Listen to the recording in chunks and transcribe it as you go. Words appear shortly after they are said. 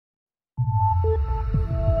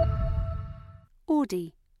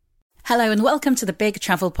Audi. Hello and welcome to the Big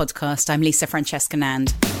Travel Podcast. I'm Lisa Francesca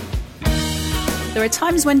Nand. There are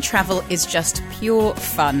times when travel is just pure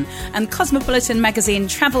fun, and Cosmopolitan magazine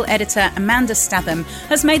travel editor Amanda Statham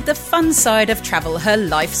has made the fun side of travel her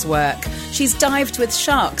life's work. She's dived with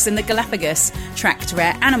sharks in the Galapagos, tracked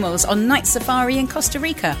rare animals on night safari in Costa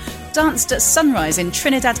Rica, danced at sunrise in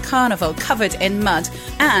Trinidad Carnival covered in mud,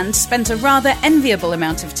 and spent a rather enviable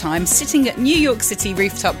amount of time sitting at New York City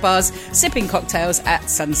rooftop bars sipping cocktails at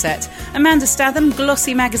sunset. Amanda Statham,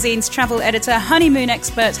 Glossy magazine's travel editor, honeymoon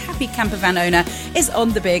expert, happy camper van owner, is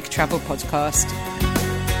on the Big Travel Podcast.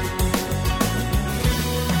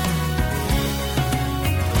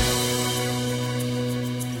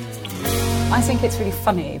 I think it's really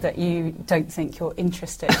funny that you don't think you're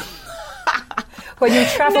interested. When you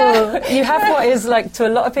travel, you have what is, like, to a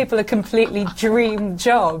lot of people, a completely dream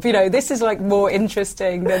job. You know, this is, like, more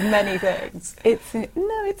interesting than many things. It's an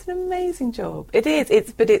amazing job. It is.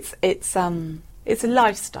 It's a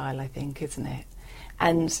lifestyle, I think, isn't it?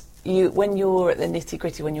 And when you're at the nitty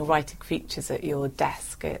gritty, when you're writing features at your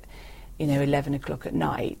desk at, 11 o'clock at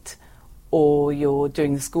night, or you're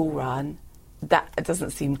doing the school run, that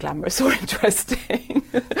doesn't seem glamorous or interesting.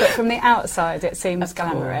 But from the outside, it seems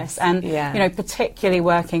glamorous. And, particularly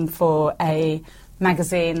working for a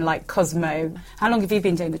magazine like Cosmo. How long have you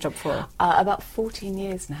been doing the job for? About 14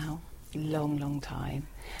 years now. Long, long time.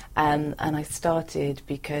 And I started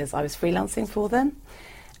because I was freelancing for them.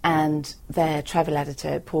 And their travel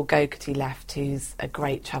editor, Paul Gogarty, left, who's a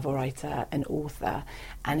great travel writer and author,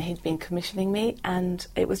 and he'd been commissioning me, and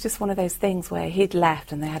it was just one of those things where he'd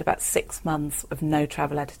left and they had about 6 months of no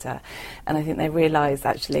travel editor, and I think they realised,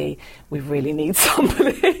 actually, we really need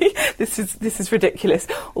somebody. This is ridiculous.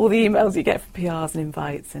 All the emails you get from PRs and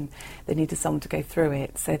invites, and they needed someone to go through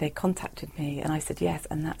it, so they contacted me, and I said yes,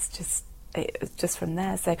 and that's just from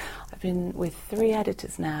there. So I've been with 3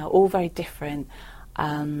 editors now, all very different.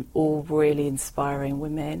 All really inspiring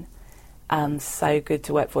women. So good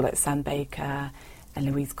to work for, like Sam Baker and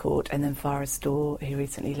Louise Court, and then Farah Storr, who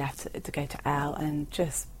recently left to go to Elle, and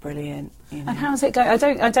just brilliant. And how's it going?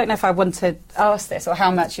 I don't know if I want to ask this or how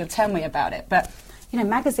much you'll tell me about it, but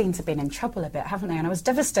magazines have been in trouble a bit, haven't they? And I was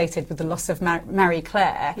devastated with the loss of Marie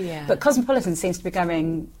Claire. Yeah. But Cosmopolitan seems to be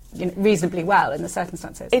going reasonably well in the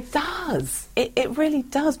circumstances. It does. It really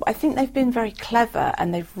does. But I think they've been very clever,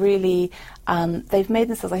 and they've really they've made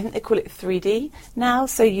themselves. I think they call it 3D now.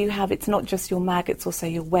 So it's not just your mag; it's also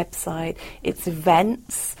your website. It's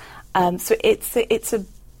events. So it's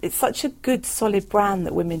such a good, solid brand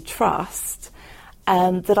that women trust.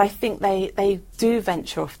 That I think they do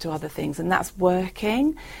venture off to other things, and that's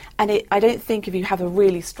working. And I don't think if you have a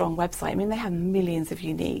really strong website, they have millions of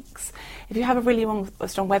uniques. If you have a really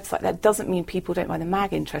strong website, that doesn't mean people don't buy the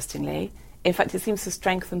mag, interestingly. In fact, it seems to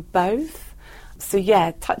strengthen both. So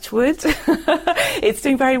yeah, touch wood. It's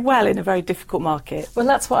doing very well in a very difficult market. Well,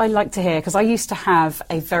 that's what I like to hear, because I used to have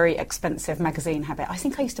a very expensive magazine habit. I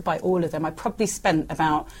think I used to buy all of them. I probably spent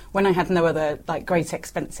about, when I had no other great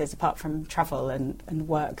expenses apart from travel and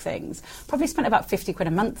work things, probably spent about 50 quid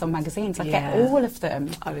a month on magazines. I get all of them.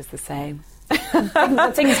 I was the same.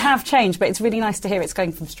 Things have changed, but it's really nice to hear it's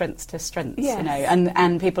going from strength to strength,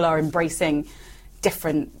 and people are embracing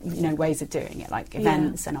different ways of doing it, like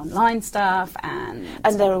events and online stuff, and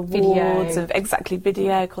there are awards of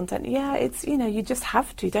video content. It's you just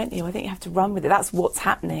have to, don't you? I think you have to run with it. That's what's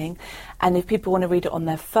happening. And if people want to read it on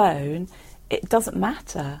their phone, it doesn't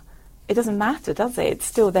matter. It doesn't matter, does it?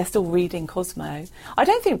 They're still reading Cosmo. I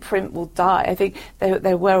don't think print will die. I think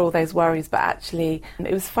there were all those worries, but actually,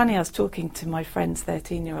 it was funny. I was talking to my friend's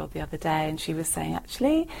 13-year-old the other day, and she was saying,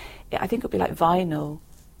 actually, I think it'll be like vinyl.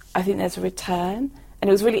 I think there's a return. And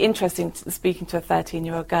it was really interesting speaking to a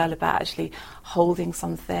 13-year-old girl about actually holding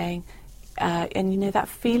something. And, that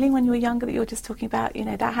feeling when you were younger that you were just talking about,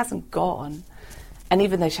 that hasn't gone. And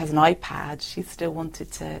even though she has an iPad, she still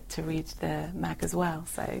wanted to read the mag as well.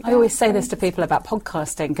 So I always say this to people about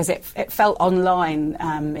podcasting, because it felt online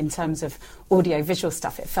in terms of audio-visual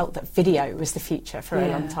stuff. It felt that video was the future for a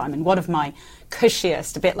long time. And one of my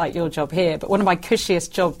cushiest, a bit like your job here, but one of my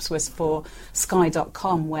cushiest jobs was for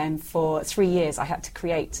Sky.com, when for 3 years I had to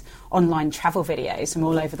create online travel videos from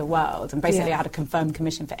all over the world, and basically I had a confirmed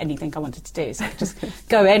commission for anything I wanted to do, so I could just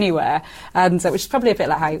go anywhere, and which is probably a bit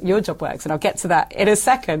like how your job works, and I'll get to that in a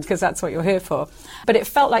second because that's what you're here for. But it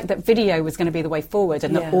felt like that video was going to be the way forward,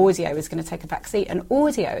 and that audio was going to take a back seat, and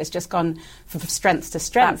audio has just gone from strength to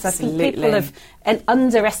strength. Absolutely. I think people have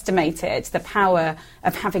underestimated the power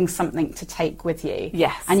of having something to take with you.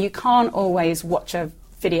 Yes. And you can't always watch a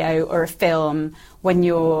video or a film when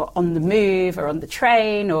you're on the move or on the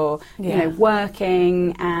train or, you know,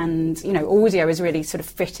 working, and, you know, audio is really sort of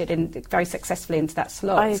fitted in very successfully into that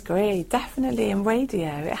slot. I agree, definitely. In radio,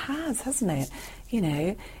 it has, hasn't it? You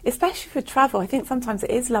know, especially for travel, I think sometimes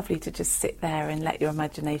it is lovely to just sit there and let your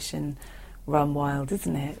imagination run wild,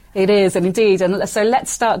 isn't it? It is, and indeed. And so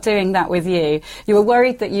let's start doing that with you. You were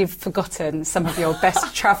worried that you've forgotten some of your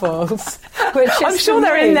best travels, which is, I'm sure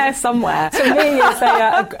they're in there somewhere. To me, is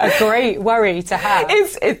a great worry to have.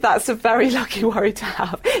 That's a very lucky worry to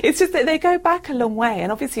have. It's just that they go back a long way,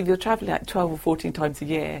 and obviously if you're travelling like 12 or 14 times a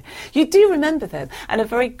year, you do remember them. And a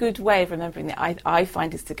very good way of remembering that I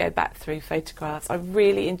find is to go back through photographs. I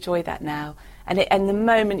really enjoy that now. And the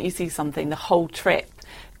moment you see something, the whole trip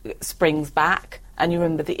springs back, and you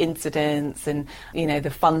remember the incidents and, you know,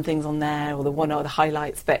 the fun things on there, or the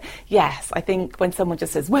highlights. But yes, I think when someone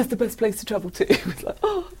just says, "Where's the best place to travel to?" it's like,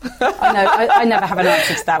 oh. I know, I never have an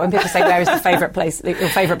answer to that. When people say, "Where is the favourite place, your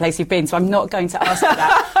favourite place you've been?" So I'm not going to ask you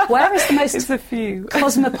that. Where is the most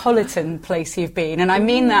cosmopolitan place you've been? And I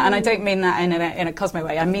mean that, and I don't mean that in a Cosmo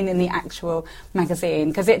way. I mean in the actual magazine,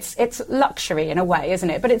 because it's luxury in a way, isn't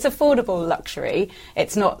it? But it's affordable luxury.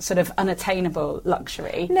 It's not sort of unattainable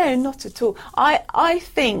luxury. No, not at all. I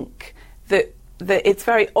think that it's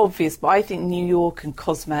very obvious, but I think New York and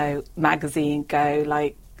Cosmo magazine go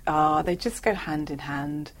they just go hand in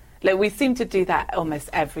hand. Like, we seem to do that almost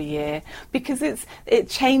every year because it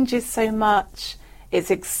changes so much.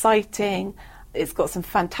 It's exciting. It's got some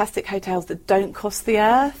fantastic hotels that don't cost the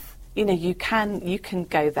earth. You know, you can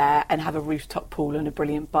go there and have a rooftop pool and a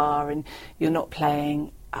brilliant bar, and you're not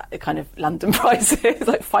paying kind of London prices,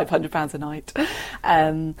 like £500 a night.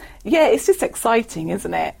 It's just exciting,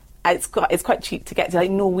 isn't it? It's quite cheap to get to.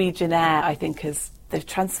 Like Norwegian Air, I think, they've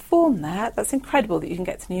transformed that. That's incredible that you can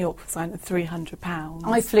get to New York for £300.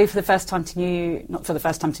 I flew for the first time to New York, for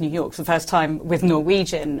the first time with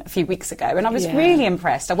Norwegian a few weeks ago, and I was really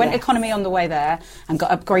impressed. I went economy on the way there and got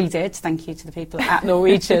upgraded, thank you to the people at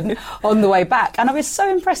Norwegian, on the way back. And I was so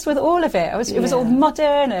impressed with all of it. It was all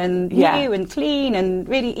modern and new and clean and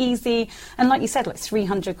really easy. And like you said, like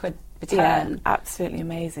 300 quid return. Yeah, absolutely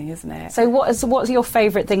amazing, isn't it? So what's your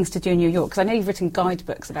favourite things to do in New York? Because I know you've written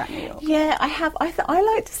guidebooks about New York. Yeah, I have. I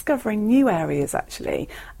like discovering new areas, actually.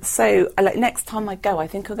 So next time I go, I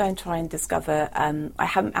think I'll go and try and discover. I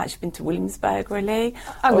haven't actually been to Williamsburg, really.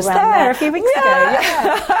 I was there a few weeks ago.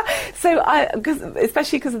 Yeah. So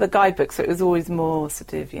especially because of the guidebook, so it was always more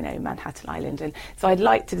sort of, you know, Manhattan Island, and so I'd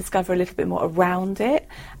like to discover a little bit more around it.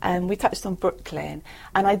 We touched on Brooklyn,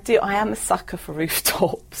 and I am a sucker for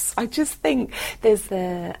rooftops. I just think there's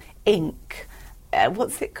the Ink.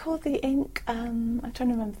 What's it called? The Ink. I'm trying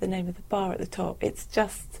to remember the name of the bar at the top. It's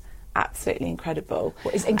just absolutely incredible.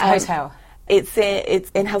 What is Ink Hotel? It's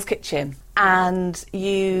in Hell's Kitchen, and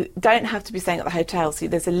you don't have to be staying at the hotel. So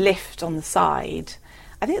there's a lift on the side.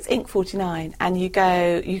 I think it's Ink 49, and you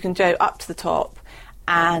can go up to the top.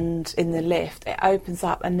 And in the lift, it opens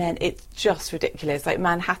up, and then it's just ridiculous. Like,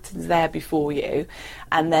 Manhattan's there before you,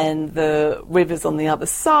 and then the river's on the other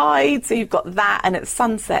side. So you've got that, and at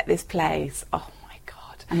sunset, this place. Oh my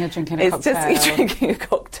God! And you're drinking a cocktail. You're drinking a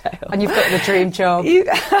cocktail, and you've got the dream job.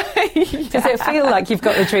 Does it feel like you've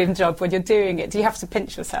got the dream job when you're doing it? Do you have to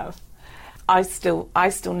pinch yourself? I still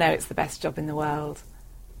know it's the best job in the world,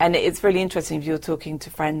 and it's really interesting if you're talking to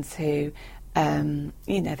friends who. You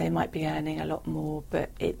know, they might be earning a lot more, but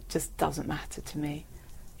it just doesn't matter to me.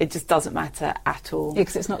 It just doesn't matter at all.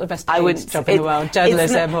 Because it's not the best paid job in the world,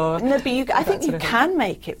 journalism or... No, but I think you can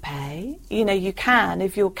make it pay. You know, you can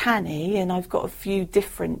if you're canny, and I've got a few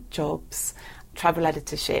different jobs. Travel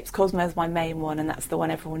editorships. Cosmo is my main one, and that's the one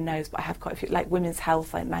everyone knows, but I have quite a few, like Women's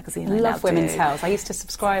Health, like magazine. I love Women's Health. I used to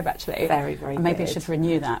subscribe, actually. Very, very good. Maybe I should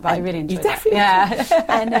renew that, but I really enjoyed that.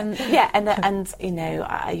 Yeah. And you know,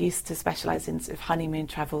 I used to specialise in sort of honeymoon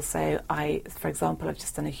travel, so for example, I've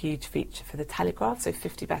just done a huge feature for the Telegraph, so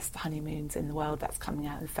 50 best honeymoons in the world. That's coming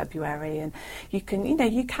out in February, and you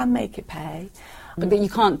can make it pay. But you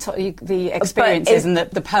can't. The experiences and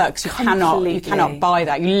the perks. You cannot buy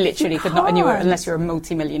that. You literally could not. Unless you're a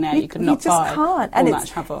multi-millionaire, you could not buy all that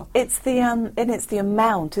travel. It's the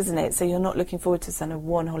amount, isn't it? So you're not looking forward to sort of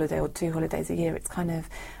one holiday or 2 holidays a year. It's kind of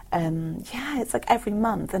it's like every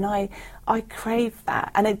month, and I crave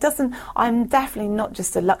that. And it doesn't. I'm definitely not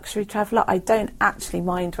just a luxury traveller. I don't actually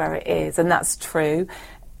mind where it is, and that's true.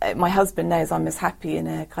 My husband knows I'm as happy in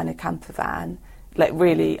a kind of camper van. Like,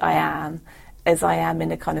 really, I am. As I am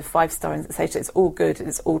in a kind of 5-star in station. It's all good,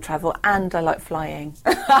 it's all travel, and I like flying.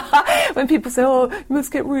 When people say, "Oh, you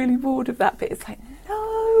must get really bored of that bit," it's like,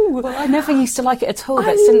 no, no! Well, I never used to like it at all, but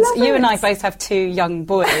I since love you and I it. both have 2 young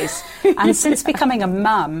boys, and since becoming a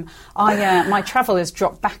mum, my travel has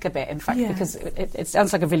dropped back a bit, in fact, because it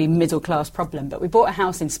sounds like a really middle-class problem, but we bought a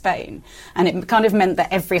house in Spain, and it kind of meant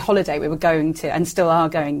that every holiday we were going to, and still are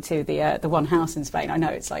going to, the one house in Spain. I know,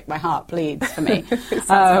 it's like my heart bleeds for me.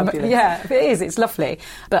 Yeah, it is. It's lovely.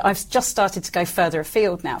 But I've just started to go further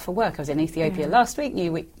afield now for work. I was in Ethiopia last week,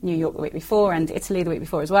 New York the week before, and Italy the week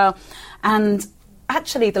before as well. And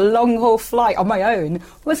actually, the long-haul flight on my own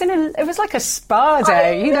it was like a spa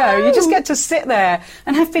day, you know. You just get to sit there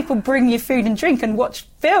and have people bring you food and drink and watch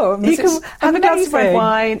films. You can have a glass of red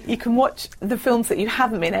wine, you can watch the films that you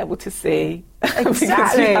haven't been able to see.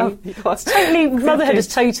 Exactly. Motherhood has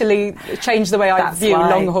totally changed the way I view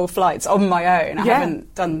long-haul flights on my own. I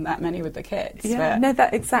haven't done that many with the kids. Yeah, no,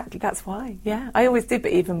 that's why. Yeah, I always did,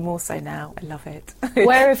 but even more so now. I love it.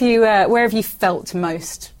 Where have you felt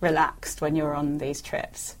most relaxed when you're on these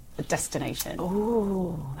trips? A destination?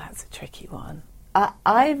 Oh, that's a tricky one.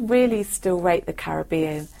 I really still rate the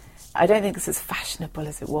Caribbean. I don't think it's as fashionable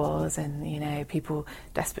as it was, and you know, people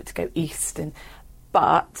desperate to go east.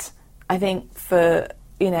 But I think for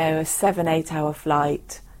a 7-8 hour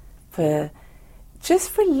flight, for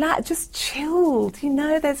just relax, just chilled. You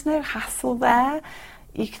know, there's no hassle there.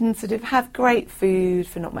 You can sort of have great food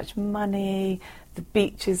for not much money. The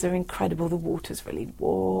beaches are incredible. The water's really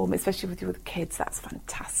warm, especially with your kids. That's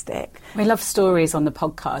fantastic. We love stories on the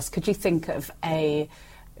podcast. Could you think of a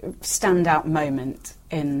standout moment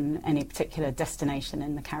in any particular destination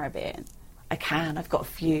in the Caribbean? I can. I've got a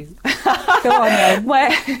few. Go on then.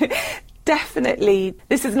 Where definitely,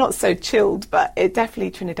 this is not so chilled, but it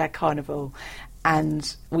definitely Trinidad Carnival.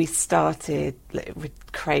 And we started with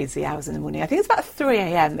crazy hours in the morning. I think it's about 3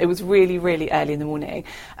 a.m. It was really, really early in the morning.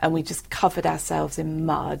 And we just covered ourselves in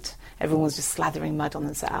mud. Everyone was just slathering mud on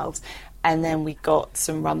themselves. And then we got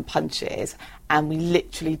some rum punches. And we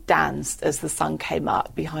literally danced as the sun came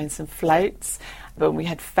up behind some floats. But we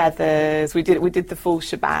had feathers. We did the full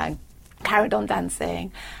shebang. Carried on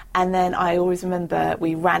dancing. And then I always remember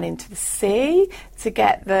we ran into the sea to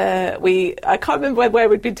get I can't remember where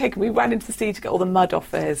we'd been taken. We ran into the sea to get all the mud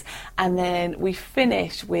off us. And then we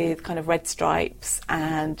finished with kind of red stripes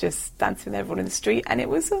and just dancing with everyone in the street. And it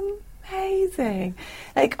was amazing.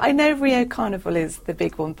 Like, I know Rio Carnival is the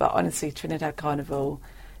big one, but honestly, Trinidad Carnival,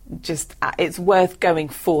 it's worth going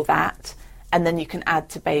for that. And then you can add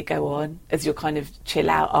Tobago on as your kind of chill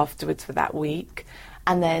out afterwards for that week.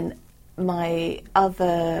 And then my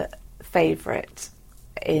other favourite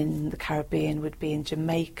in the Caribbean would be in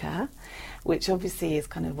Jamaica, which obviously is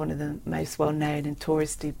kind of one of the most well-known and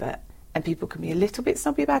touristy, and people can be a little bit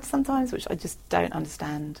snobby about it sometimes, which I just don't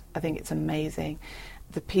understand. I think it's amazing.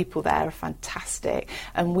 The people there are fantastic.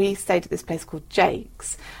 And we stayed at this place called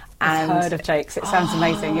Jake's. I've heard of Jake's. It sounds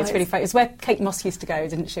amazing. It's really fun. It's where Kate Moss used to go,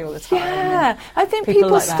 didn't she, all the time? Yeah, I think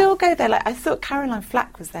people still go there. Like, I thought Caroline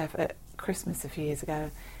Flack was there for Christmas a few years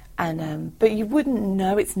ago. And but you wouldn't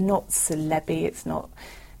know. It's not celeb-y. It's not,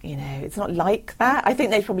 it's not like that. I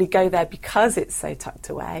think they probably go there because it's so tucked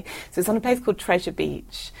away. So it's on a place called Treasure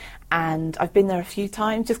Beach, and I've been there a few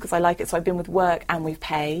times just because I like it. So I've been with work and we've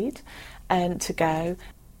paid to go.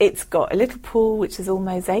 It's got a little pool which is all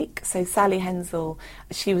mosaic. So Sally Hensel,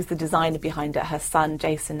 she was the designer behind it. Her son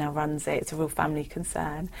Jason now runs it. It's a real family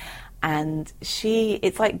concern. And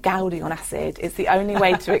it's like Gaudi on acid. It's the only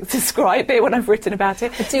way to describe it when I've written about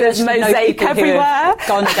it. There's mosaic everywhere.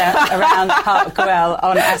 Gone around Park Güell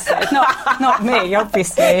on acid. Not me,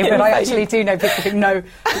 obviously, but I actually do know people who know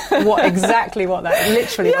what that what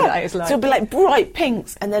that is like. So it'll be like bright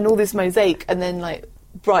pinks, and then all this mosaic, and then like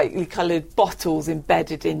brightly coloured bottles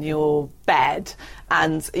embedded in your bed,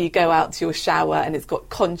 and you go out to your shower and it's got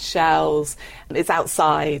conch shells, and it's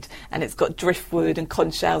outside and it's got driftwood and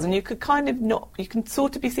conch shells, and you could you can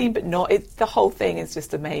sort of be seen but not. The whole thing is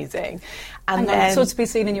just amazing. And then sort of be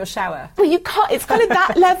seen in your shower. Well, you can't. It's kind of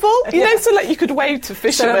that level, you know. So like you could wave to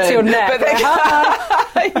fishermen, so up to your neck.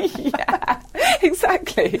 But yeah,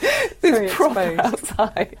 exactly. It's proper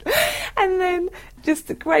outside, and then just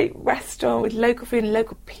a great restaurant with local food and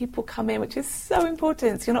local people come in, which is so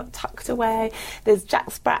important. So you're not tucked away. There's Jack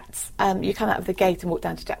Sprat's. You come out of the gate and walk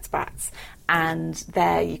down to Jack Sprat's, and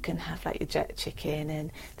there you can have like your jerk chicken,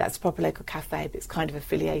 and that's a proper local cafe, but it's kind of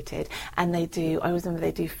affiliated. And I always remember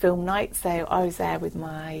they do film nights. So I was there with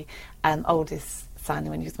my oldest son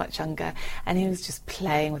when he was much younger, and he was just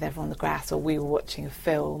playing with everyone on the grass, or we were watching a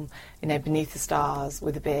film, beneath the stars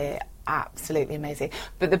with a beer. Absolutely amazing.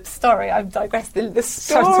 But the story, I've digressed. The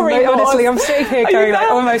story honestly, I'm sitting here going like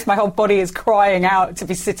almost my whole body is crying out to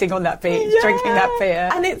be sitting on that beach, drinking that beer.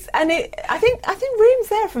 And I think rooms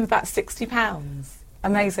there from about £60.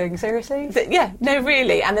 Amazing. Seriously? Yeah, no,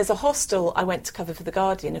 really. And there's a hostel I went to cover for The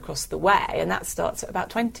Guardian across the way, and that starts at about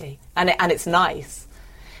 20. And it's nice.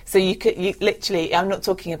 So you literally, I'm not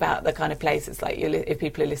talking about the kind of place it's like if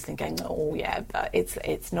people are listening going, oh yeah, but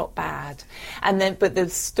it's not bad. And then, but the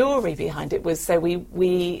story behind it was, so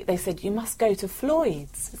they said, you must go to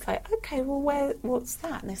Floyd's. It's like, okay, well, what's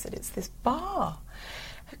that? And they said, it's this bar.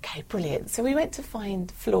 Okay, brilliant. So we went to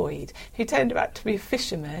find Floyd, who turned out to be a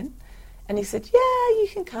fisherman. And he said, yeah, you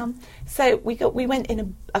can come. So we went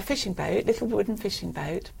in a fishing boat, little wooden fishing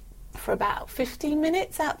boat, for about 15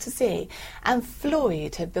 minutes out to sea. And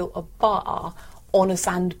Floyd had built a bar on a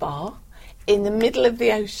sandbar in the middle of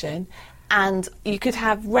the ocean. And you could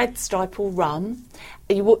have Red Stripe or rum.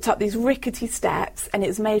 You walked up these rickety steps, and it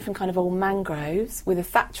was made from kind of old mangroves with a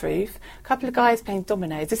thatch roof. A couple of guys playing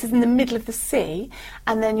dominoes. This is in the middle of the sea,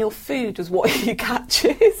 and then your food was what he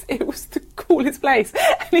catches. It was the coolest place.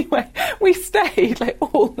 Anyway, we stayed like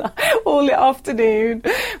all the afternoon.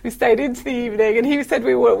 We stayed into the evening, and he said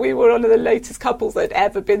we were one of the latest couples that had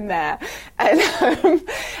ever been there. And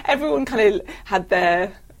everyone kind of had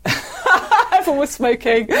their... Everyone was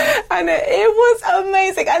smoking, and it was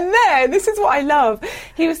amazing. And then, this is what I love,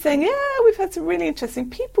 he was saying, yeah, we've had some really interesting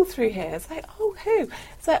people through here. It's like, oh, who?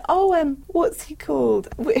 It's like, oh, what's he called?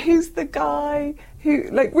 Who's the guy who,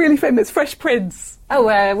 like, really famous, Fresh Prince? Oh,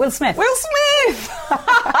 Will Smith. Will Smith!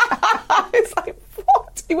 It's like,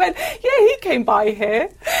 what? He went, yeah, he came by here.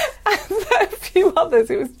 And a few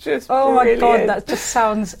others. It was just brilliant. My God, that just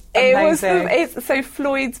sounds amazing. It's so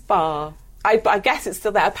Floyd's Bar. I guess it's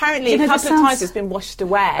still there. Apparently, a couple of times it's been washed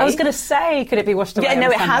away. I was going to say, could it be washed away? Yeah, no,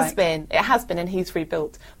 it has been. It has been, and he's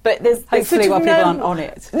rebuilt. But there's hopefully while people aren't on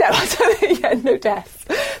it. No, I don't think, yeah, no death.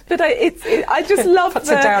 But I just love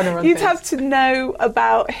that you'd have to know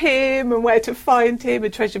about him and where to find him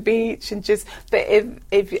at Treasure Beach, and just. But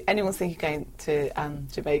if anyone's thinking of going to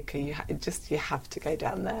Jamaica, you have to go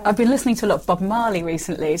down there. I've been listening to a lot of Bob Marley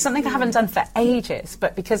recently. Something I haven't done for ages,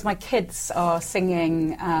 but because my kids are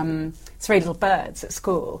singing. Three Little Birds at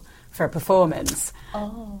school for a performance.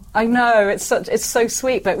 Oh, I know, it's so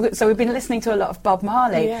sweet. But so we've been listening to a lot of Bob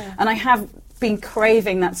Marley, and I have been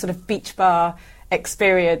craving that sort of beach bar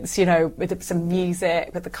experience, you know, with some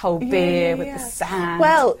music, with the cold beer, with the sand.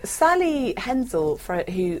 Well, Sally Hensel,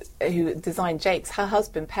 who designed Jake's, her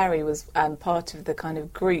husband Perry was part of the kind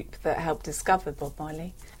of group that helped discover Bob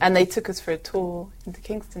Marley. And they took us for a tour into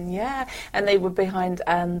Kingston, and they were behind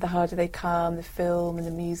The Harder They Come, the film and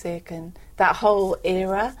the music and that whole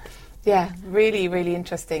era. Yeah, really, really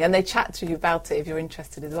interesting. And they chat to you about it if you're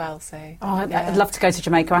interested as well. So, I'd love to go to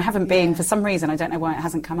Jamaica. I haven't been for some reason. I don't know why it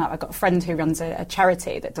hasn't come up. I've got a friend who runs a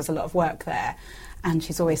charity that does a lot of work there. And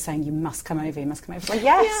she's always saying, you must come over, you must come over. Like,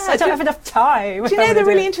 yes, I don't have enough time. Do you know the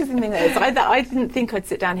really interesting thing is, I didn't think I'd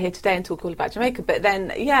sit down here today and talk all about Jamaica, but then,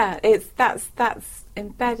 that's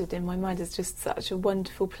embedded in my mind as just such a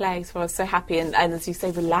wonderful place where I was so happy and as you say,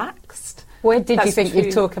 relaxed. Where did you think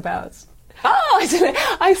you'd talk about? Oh, I don't know.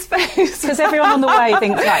 I suppose because everyone on the way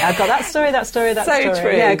thinks, right, I've got that story. So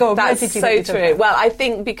true. Yeah, go on. That's so true. Well, I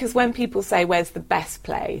think because when people say where's the best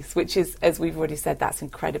place, which is, as we've already said, that's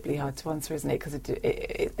incredibly hard to answer, isn't it? Because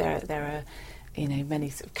there are, you know, many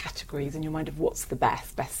sort of categories in your mind of what's the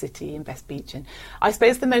best city and best beach. And I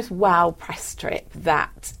suppose the most wow press trip,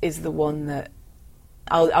 that is the one that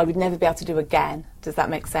I would never be able to do again. Does that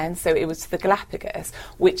make sense? So it was the Galapagos,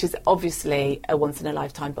 which is obviously a once in a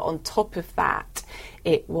lifetime, but on top of that,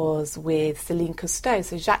 it was with Celine Costa,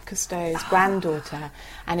 so Jacques Cousteau's granddaughter,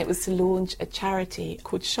 and it was to launch a charity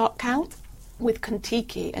called Shark Count with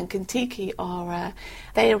Kontiki, and Kontiki are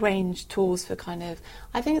they arrange tours for kind of,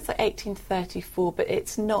 I think it's like 18 to 34, but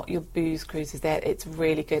it's not your booze cruises there. It's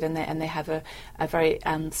really good, and they have a very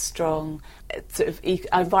strong sort of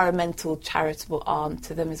environmental charitable arm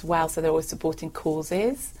to them as well. So they're always supporting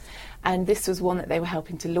causes, and this was one that they were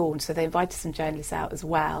helping to launch. So they invited some journalists out as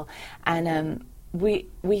well, and we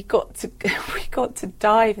got to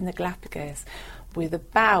dive in the Galapagos with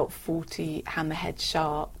about 40 hammerhead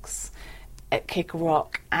sharks at Kid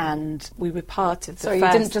Rock, and we were part of the Sorry,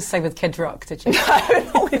 first... you didn't just say with Kid Rock, did you? No,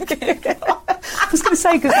 not with Kid Rock. I was going to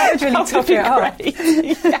say, because that would really top it up.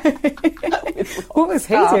 Yeah. What was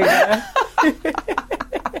he doing there?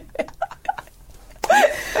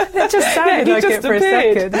 It just sounded like it for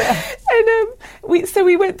appeared. a second. And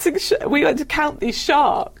we went to count these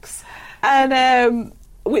sharks, and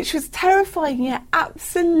which was terrifying, yet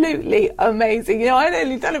absolutely amazing. You know, I'd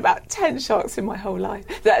only done about 10 sharks in my whole life,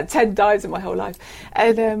 10 dives in my whole life,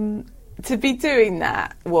 and to be doing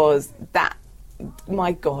that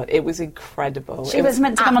my God, it was incredible. She was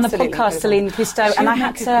meant to come on the podcast, Celine incredible. Cousteau, and I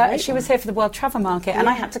had to. She was here for the World Travel Market, and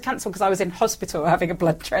I had to cancel because I was in hospital having a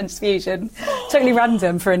blood transfusion, totally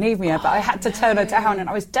random for anemia. But I had to turn her down, and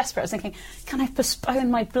I was desperate. I was thinking, can I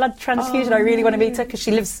postpone my blood transfusion? I really want to meet her because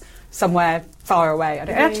she lives somewhere far away.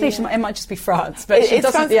 It might just be France, but she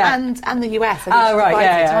doesn't. France and the US. Oh right,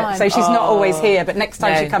 yeah. So she's not always here, but next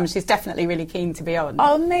time she comes, she's definitely really keen to be on.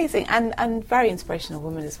 Oh, amazing, and very inspirational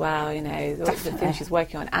woman as well. You know, the things she's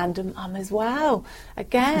working on, and a mum as well.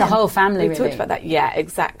 Again, the whole family. We talked about that. Yeah,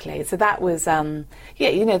 exactly. So that was,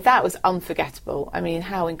 that was unforgettable. I mean,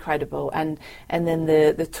 how incredible. And then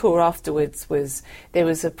the tour afterwards there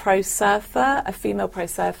was a pro surfer, a female pro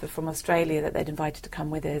surfer from Australia that they'd invited to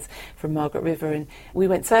come with us from Margaret River, and we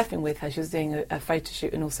went surfing with her. She was doing a photo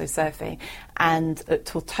shoot and also surfing, and at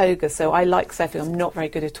Tortuga. So I like surfing. I'm not very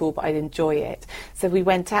good at all, but I enjoy it. So we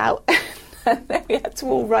went out. And then we had to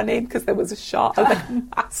all run in because there was a shark, like a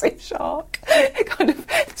massive shark, kind of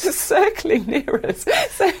just circling near us.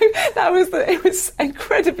 So it was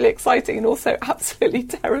incredibly exciting and also absolutely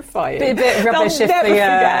terrifying. A bit rubbish if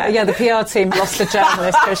the PR team lost a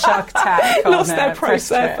journalist to a shark attack. Lost their pro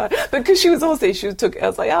surfer. But because she was Aussie, I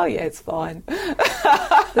was like, oh yeah, it's fine.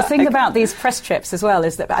 The thing about these press trips as well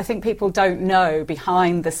is that I think people don't know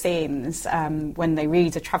behind the scenes when they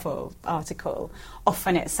read a travel article.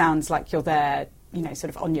 Often it sounds like you're there, sort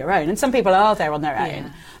of on your own. And some people are there on their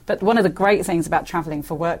own. But one of the great things about travelling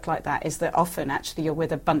for work like that is that often actually you're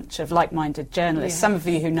with a bunch of like-minded journalists, some of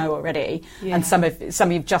you who know already, and some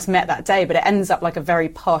you've just met that day, but it ends up like a very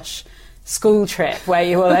posh school trip where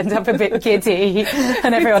you will end up a bit giddy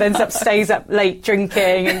and everyone stays up late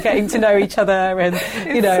drinking and getting to know each other, and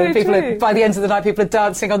by the end of the night people are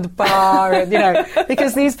dancing on the bar, and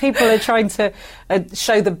because these people are trying to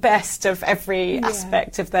show the best of every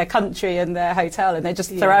aspect of their country and their hotel, and they're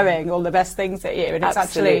just throwing all the best things at you, and it's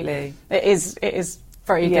actually it is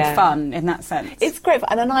very good fun in that sense. It's great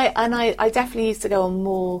fun, and I definitely used to go on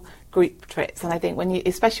more group trips, and I think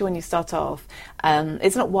especially when you start off,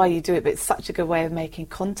 it's not why you do it, but it's such a good way of making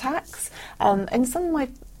contacts. And some of my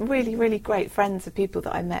really, really great friends are people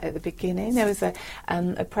that I met at the beginning. There was a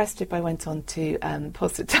press trip I went on to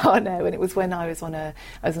Positano, and it was when I was on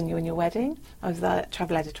You and Your Wedding. I was the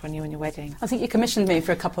travel editor on You and Your Wedding. I think you commissioned me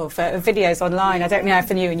for a couple of videos online. I don't know,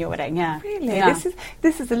 for You and Your Wedding. Yeah, really. Yeah.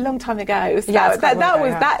 This is a long time ago. So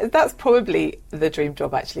that's probably the dream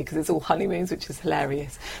job actually, because it's all honeymoons, which is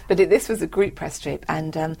hilarious. But this was a group press trip,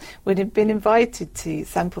 and we'd been invited to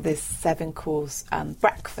sample this 7-course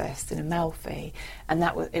breakfast in Amalfi, and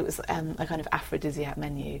it was a kind of aphrodisiac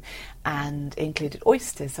menu, and it included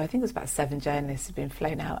oysters. So I think it was about 7 journalists who'd been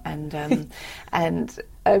flown out, and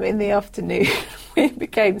in the afternoon we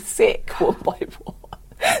became sick one by one.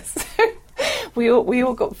 So we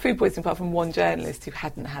all got food poisoning apart from one journalist who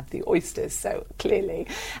hadn't had the oysters, so clearly.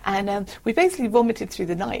 And we basically vomited through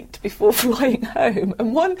the night before flying home.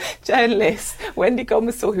 And one journalist, Wendy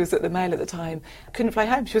Gomersall, who was at the Mail at the time, couldn't fly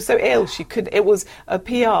home. She was so ill, it was a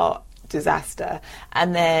PR disaster.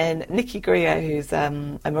 And then Nikki Greer, who's a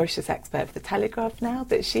Mauritius expert for the Telegraph now,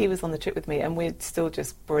 that she was on the trip with me, and we're still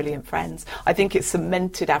just brilliant friends. I think it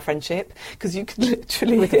cemented our friendship, because you could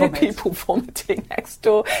literally hear people vomiting next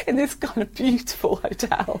door in this kind of beautiful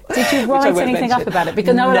hotel. Did you write anything up about it?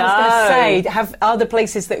 Because I was going to say, are there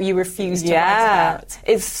places that you refuse to write about?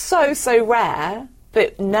 It's so rare.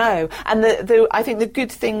 But no. And I think the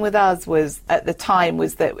good thing with us was, at the time,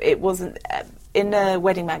 was that it wasn't... in a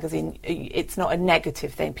wedding magazine, it's not a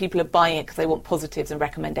negative thing. People are buying it because they want positives and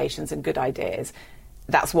recommendations and good ideas.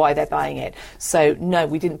 That's why they're buying it. So, no,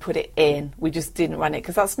 we didn't put it in. We just didn't run it,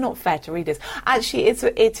 because that's not fair to readers. Actually,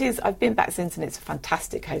 it is. I've been back since, and it's a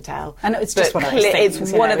fantastic hotel. And it's just one of those things.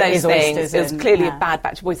 It's one of those things. It was clearly a bad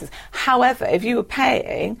batch of oysters. However, if you were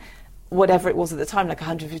paying whatever it was at the time, like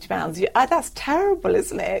 £150, that's terrible,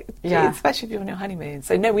 isn't it? Yeah. Especially if you're on your honeymoon.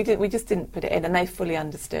 So no, we just didn't put it in, and they fully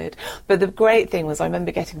understood. But the great thing was, I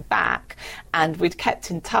remember getting back, and we'd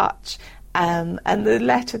kept in touch. And the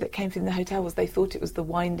letter that came from the hotel was, they thought it was the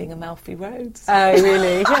winding Amalfi roads. Oh,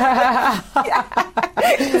 really?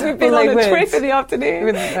 Because we'd been on a trip in the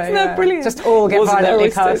afternoon. Isn't that brilliant? Just all get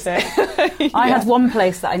violently past it. I had one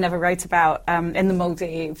place that I never wrote about in the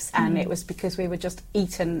Maldives, and it was because we were just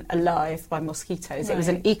eaten alive by mosquitoes. Right. It was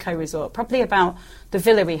an eco-resort. Probably about, the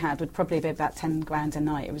villa we had would probably be about 10 grand a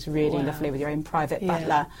night. It was really lovely, with your own private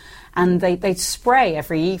butler. And they'd spray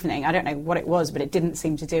every evening. I don't know what it was, but it didn't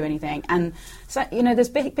seem to do anything. And so, there's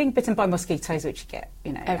being bitten by mosquitoes, which you get,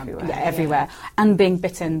 everywhere. Everywhere. And being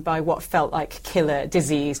bitten by what felt like killer,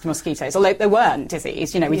 diseased mosquitoes. Although they weren't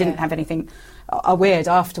diseased, we didn't have anything are weird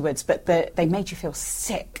afterwards, but they made you feel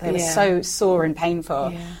sick. They were so sore and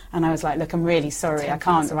painful. Yeah. And I was like, look, I'm really sorry, I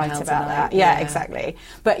can't write about that. Yeah, exactly.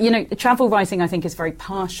 But, travel writing, I think, is very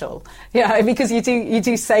partial. Yeah, because you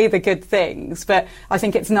do say the good things, but I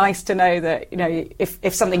think it's nice to know that,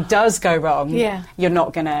 if something does go wrong, you're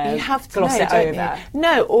not going to gloss it over.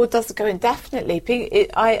 No, or does it go indefinitely?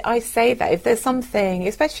 I say that if there's something,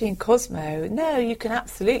 especially in Cosmo, no, you can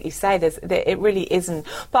absolutely say that it really isn't.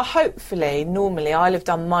 But hopefully, normally, I'll have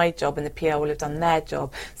done my job and the PR will have done their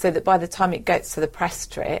job, so that by the time it gets to the press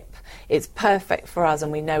trip, it's perfect for us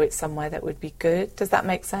and we know it's somewhere that would be good. Does that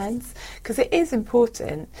make sense? Because it is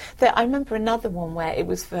important. I remember another one where it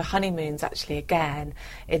was for honeymoons, actually, again,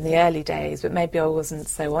 in the early days, but maybe I wasn't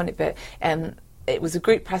so on it, but it was a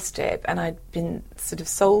group press trip and I'd been sort of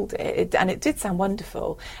sold it, and it did sound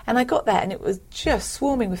wonderful. And I got there and it was just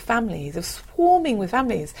swarming with families. It was swarming with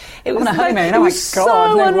families. It was on a honeymoon. It was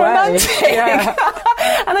so unromantic. Yeah.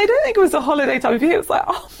 And I don't think it was a holiday time of year. It was like,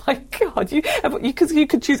 oh my God, because you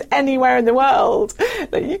could choose anywhere in the world.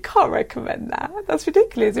 Like, you can't recommend that. That's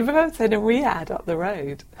ridiculous. If I was in a Riyadh up the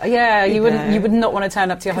road. Yeah, you would not want to turn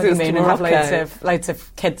up to your honeymoon and have loads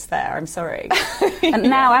of kids there. I'm sorry. And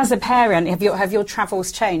now, as a parent, have your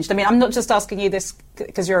travels changed? I mean, I'm not just asking you this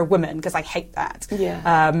because you're a woman, because I hate that.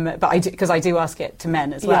 Yeah. But because I do ask it to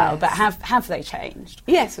men as well. Yes. But have they changed?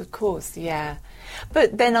 Yes, of course. Yeah.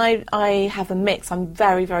 But then I have a mix. I'm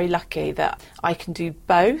very, very lucky that I can do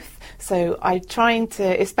both. So I'm trying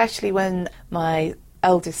to, especially when my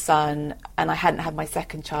eldest son and I hadn't had my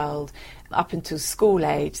second child up until school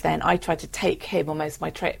age, then I tried to take him on most of my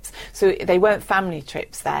trips. So they weren't family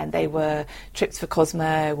trips then. They were trips for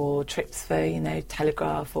Cosmo or trips for,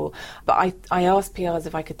 Telegraph. But I asked PRs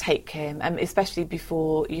if I could take him, especially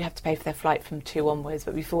before you have to pay for their flight from 2 onwards.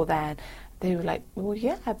 But before then, they were like, well,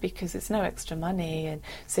 yeah, because it's no extra money. And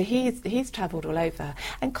so he's travelled all over.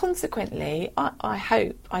 And consequently,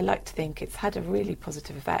 I like to think it's had a really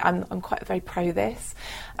positive effect. I'm quite very pro this.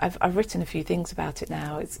 I've written a few things about it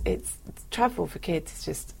now. It's travel for kids is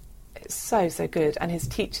just so good, and his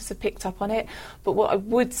teachers have picked up on it. But what I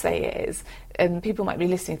would say is, people might be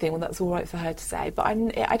listening thinking, well, that's all right for her to say, but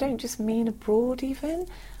I don't just mean abroad even.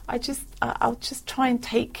 I'll just try and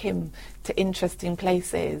take him to interesting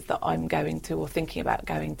places that I'm going to or thinking about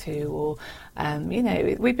going to, or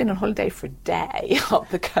we've been on holiday for a day up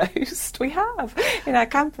the coast. We have, in our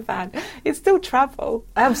camper van. It's still travel.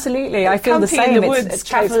 Absolutely, I feel the same. In the woods, it's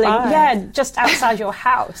travelling, just outside your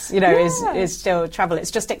house. Is still travel.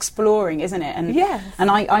 It's just exploring, isn't it? And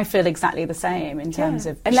and I feel exactly the same in terms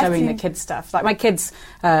of showing the kids stuff. Like my kids,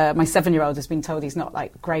 my 7-year-old has been told he's not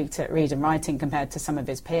great at reading and writing compared to some of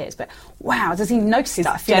his peers, but wow, does he know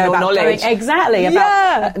stuff? General knowledge. Exactly,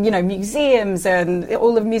 about museums and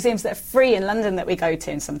all the museums that are free in London that we go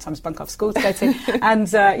to, and sometimes bunk off school to go to.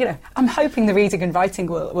 And I'm hoping the reading and writing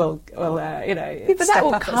will but that step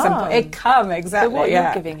will up come. at some point. It come exactly. So what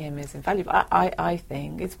you're giving him is invaluable. I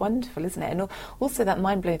think it's wonderful, isn't it? And also that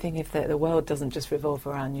mind-blowing thing is that the world doesn't just revolve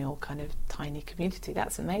around your kind of tiny community.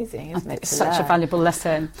 That's amazing, isn't it? It's such a valuable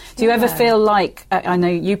lesson. Do you ever feel like, I know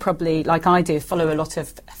you probably, like I do, follow a lot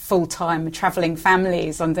of full-time travelling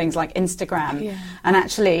families on things like Instagram, and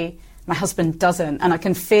actually my husband doesn't, and I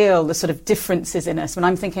can feel the sort of differences in us when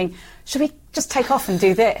I'm thinking, should we just take off and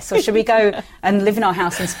do this, or should we go and live in our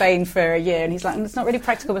house in Spain for a year? And he's like, it's not really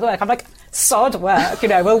practical with work. I'm like, sod work,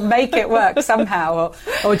 we'll make it work somehow,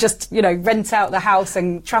 or just rent out the house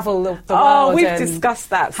and travel the world. Oh, we've discussed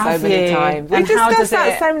that so many times. We've discussed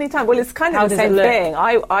that so many times. Well, it's kind of the same thing.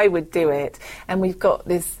 I would do it, and we've got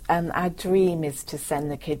this. Our dream is to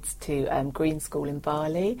send the kids to green school in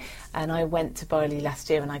Bali, and I went to Bali last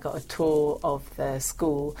year and I got a tour of the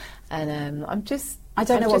school, and I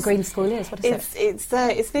don't know what green school is. What is it?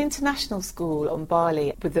 It's the international school on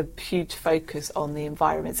Bali with a huge focus on the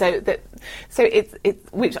environment. So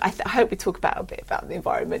it's which I hope we talk about a bit about the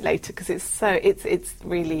environment later, because it's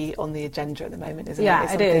really on the agenda at the moment, isn't it?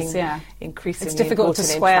 Yeah, it is. Yeah, increasingly. It's difficult to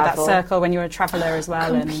square that circle when you're a traveller as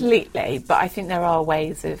well. Completely, but I think there are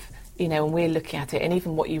ways of when we're looking at it, and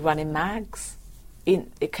even what you run in mags,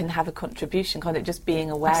 it can have a contribution, kind of just being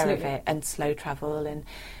aware of it, and slow travel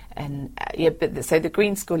so the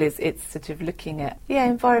green school it's sort of looking at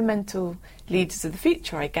environmental leaders of the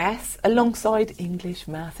future, I guess, alongside English,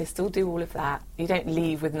 math. They still do all of that. You don't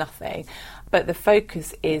leave with nothing, but the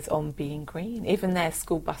focus is on being green. Even their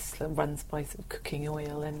school bus runs by sort of cooking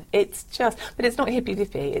oil, and it's not hippy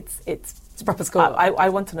dippy. It's It's a proper school. I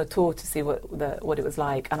went on a tour to see what it was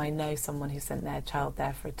like, and I know someone who sent their child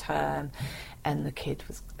there for a term, and the kid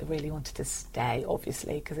really wanted to stay,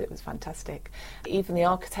 obviously, because it was fantastic. Even the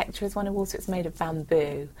architecture is one of also, it's made of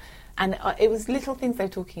bamboo, and it was little things they were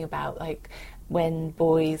talking about, like when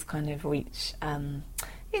boys kind of reach,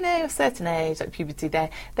 a certain age, like puberty, they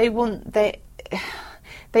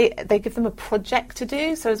give them a project to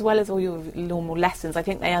do, so as well as all your normal lessons, I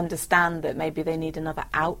think they understand that maybe they need another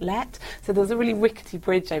outlet. So there was a really rickety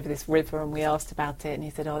bridge over this river, and we asked about it, and he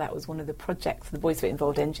said, that was one of the projects. The boys were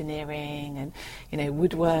involved involving engineering and,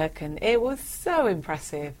 woodwork, and it was so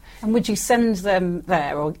impressive. And would you send them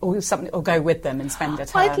there or something, or go with them and spend a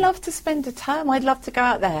term? I'd love to spend a term. I'd love to go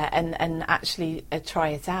out there and actually try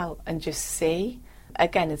it out and just see.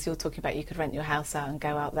 Again, as you're talking about, you could rent your house out and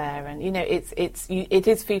go out there, and it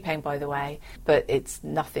is fee paying, by the way, but it's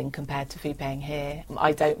nothing compared to fee paying here.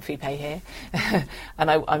 I don't fee pay here, and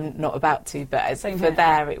I'm not about to. But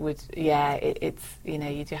there, it would, it's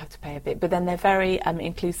you do have to pay a bit. But then they're very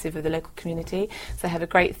inclusive of the local community. So they have a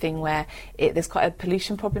great thing where there's quite a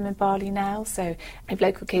pollution problem in Bali now. So if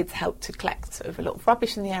local kids help to collect sort of a lot of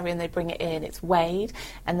rubbish in the area and they bring it in, it's weighed,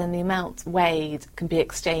 and then the amount weighed can be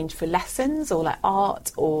exchanged for lessons or like art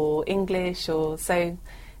or English, or so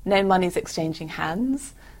no money's exchanging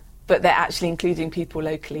hands, but they're actually including people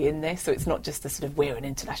locally in this, so it's not just a sort of we're an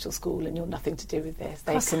international school and you're nothing to do with this.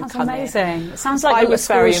 They can come amazing. in. It sounds like your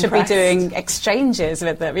school should be doing exchanges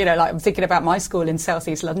with them. Like I'm thinking about my school in South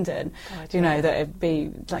East London. That it'd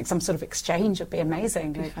be like some sort of exchange would be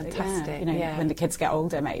amazing. It'd be fantastic. When the kids get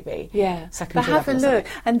older, maybe. Yeah. Secondary but have a look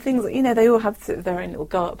and things. They all have sort of their own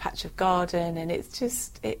little patch of garden, and it's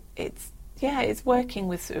just it's working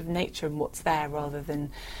with sort of nature and what's there rather than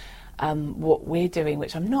what we're doing,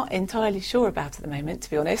 which I'm not entirely sure about at the moment, to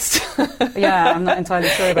be honest. Yeah, I'm not entirely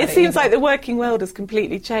sure about it. It seems like the working world has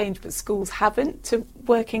completely changed, but schools haven't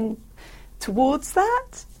working towards that.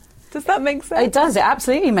 Does that make sense? It does. It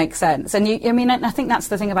absolutely makes sense. And I think that's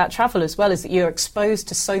the thing about travel as well, is that you're exposed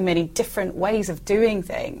to so many different ways of doing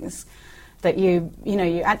things that you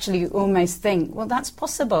actually almost think, well, that's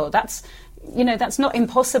possible. That's not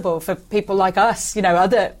impossible for people like us,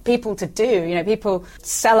 other people to do. People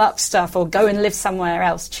sell up stuff or go and live somewhere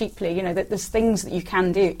else cheaply. That there's things that you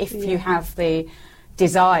can do if you have the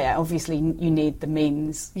desire. Obviously, you need the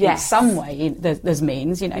means in some way. There's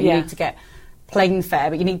means, you need to get plane fare,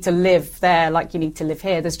 but you need to live there like you need to live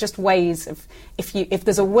here. There's just ways of, if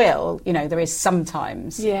there's a will, there is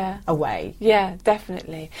sometimes a way. Yeah,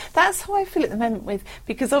 definitely. That's how I feel at the moment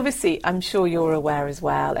because obviously I'm sure you're aware as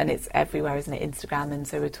well, and it's everywhere, isn't it, Instagram, and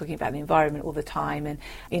so we're talking about the environment all the time, and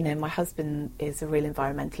my husband is a real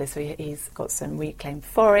environmentalist, so he's got some reclaimed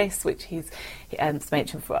forests, which he's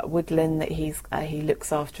mentioned for woodland that he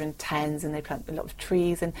looks after and tends, and they plant a lot of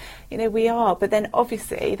trees, and but then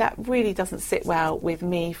obviously that really doesn't sit well with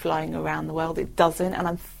me flying around the world. It doesn't, and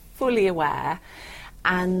I'm fully aware,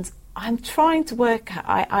 and I'm trying to work.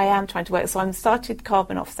 I am trying to work. So I'm started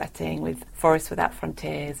carbon offsetting with Forests Without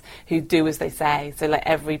Frontiers, who do as they say. So like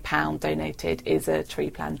every £1 donated is a tree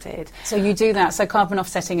planted. So you do that. So carbon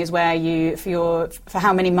offsetting is where you, for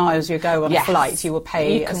how many miles you go on a flight, you will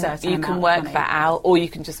pay a certain amount. You can work that out, or you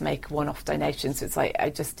can just make a one-off donation. So it's like I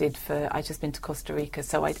just been to Costa Rica,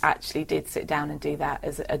 so I actually did sit down and do that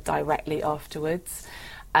as directly afterwards,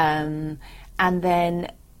 and then.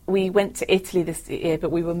 We went to Italy this year,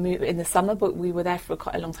 but we were in the summer, but we were there for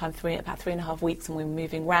quite a long time, about 3.5 weeks, and we were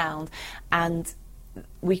moving round. And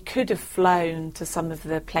we could have flown to some of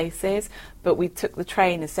the places, but we took the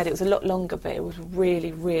train instead. It was a lot longer, but it was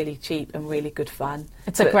really, really cheap and really good fun.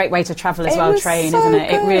 It's a great way to travel as well, train, isn't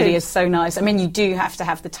it? It really is so nice. I mean, you do have to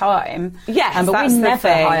have the time. Yes, but we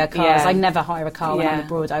never hire cars. Yeah. I never hire a car when I'm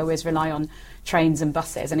abroad. I always rely on trains and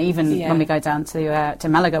buses, and even when we go down to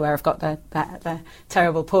Malaga, where I've got the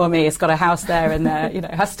terrible poor me has got a house there and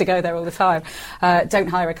has to go there all the time. Don't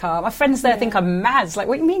hire a car. My friends there think I'm mad. It's like,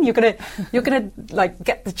 what do you mean you're gonna like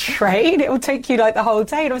get the train? It will take you like the whole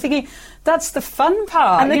day. And I'm thinking that's the fun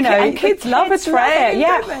part. And and kids love a train.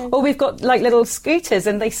 Yeah. Or we've got like little scooters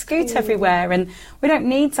and they scoot everywhere, and we don't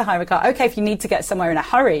need to hire a car. Okay, if you need to get somewhere in a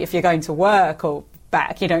hurry, if you're going to work or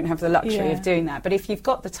back, you don't have the luxury of doing that. But if you've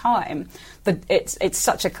got the time, it's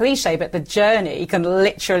such a cliche, but the journey can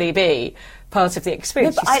literally be part of the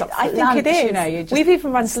experience. No, I think it is. We've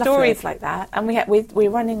even run stories like that, and we're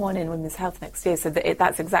running one in Women's Health next year, so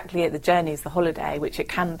that's exactly it. The journey is the holiday, which it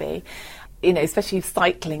can be. Especially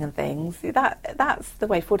cycling and things, that's the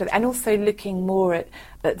way forward. And also looking more at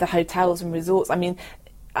the hotels and resorts. I mean,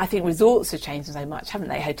 I think resorts have changed so much, haven't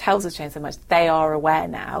they? Hotels have changed so much. They are aware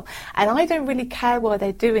now. And I don't really care why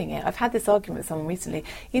they're doing it. I've had this argument with someone recently.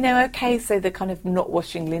 Okay, so they're kind of not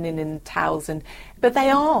washing linen and towels, but they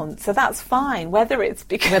aren't. So that's fine. Whether it's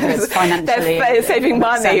because financially they're saving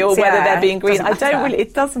money or whether they're being green.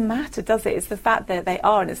 It doesn't matter, does it? It's the fact that they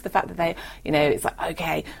are, and it's the fact that they, it's like,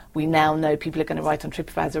 okay, we now know people are going to write on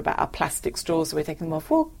TripAdvisor about our plastic straws, so we're taking them off.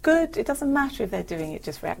 Well, good. It doesn't matter if they're doing it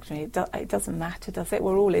just reactionary. It doesn't matter, does it?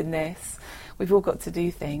 We're all in this. We've all got to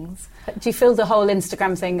do things. Do you feel the whole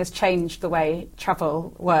Instagram thing has changed the way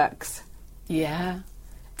travel works? Yeah,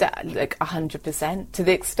 like 100%. To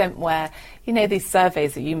the extent where, these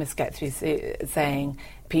surveys that you must get through saying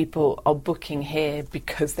people are booking here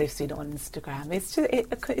because they've seen it on Instagram.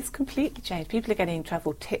 It's completely changed. People are getting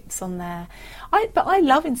travel tips on there. But I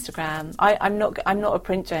love Instagram. I'm not a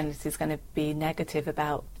print journalist who's going to be negative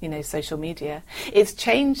about social media. It's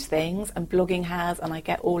changed things, and blogging has, and I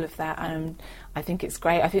get all of that. And I think it's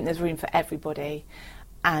great. I think there's room for everybody.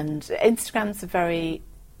 And Instagram's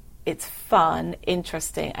it's fun,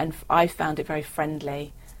 interesting, and I found it very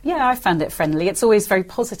friendly. Yeah, I found it friendly. It's always very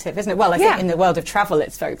positive, isn't it? Well, I think in the world of travel,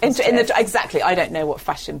 it's very positive. Exactly. I don't know what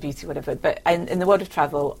fashion, beauty, whatever, but in the world of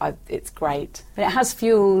travel, it's great. But it has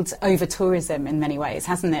fueled over-tourism in many ways,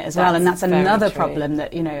 hasn't it, as well? And that's another problem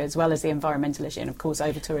that, as well as the environmental issue, and of course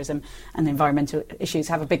over-tourism and the environmental issues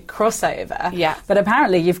have a big crossover. Yeah. But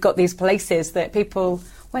apparently you've got these places that people...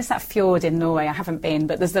 Where's that fjord in Norway? I haven't been,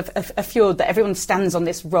 but there's a fjord that everyone stands on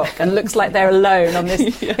this rock and looks like they're alone on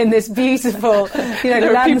this in this beautiful,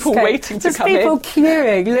 there landscape. Are people waiting to come in. There's people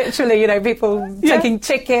queuing, literally, people taking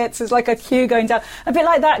tickets. There's like a queue going down, a bit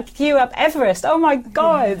like that queue up Everest. Oh my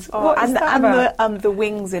God! What is that about? The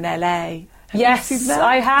wings in LA. Yes,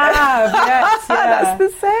 I have. Yes, yeah. That's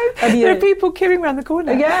the same. There are people queuing around the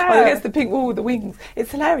corner. Yeah. Against the pink wall, the wings.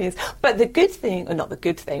 It's hilarious. But the good thing, or not the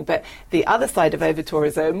good thing, but the other side of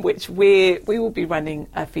over-tourism, which we will be running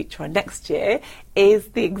a feature on next year, is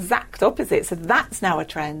the exact opposite. So that's now a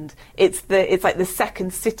trend. It's like the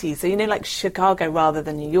second city. So, like Chicago rather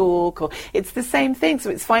than New York, or it's the same thing. So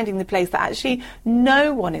it's finding the place that actually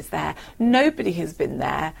no one is there. Nobody has been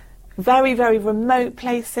there. Very, very remote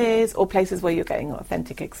places, or places where you're getting an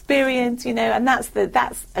authentic experience, and I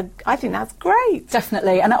think that's great.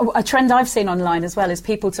 Definitely. And a trend I've seen online as well is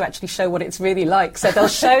people to actually show what it's really like. So they'll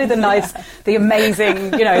show the nice, the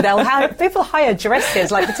amazing, people hire dresses,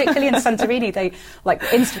 like particularly in Santorini,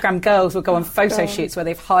 Instagram girls will go on photo shoots where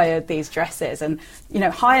they've hired these dresses and,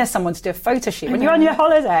 hire someone to do a photo shoot when you're on your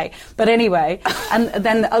holiday. But anyway, and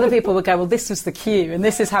then the other people will go, well, this was the queue and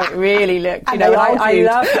this is how it really looked. I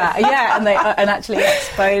love that. Yeah, and actually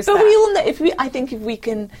expose. But that. we all know. I think if we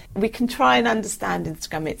can try and understand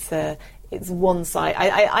Instagram. It's one side.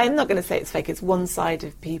 I'm not going to say it's fake. It's one side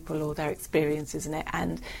of people or their experience, isn't it?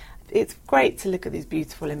 And it's great to look at these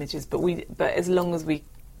beautiful images. But as long as we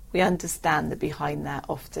understand that behind that,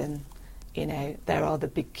 often, there are the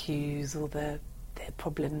big queues or the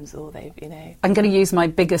problems, or I'm going to use my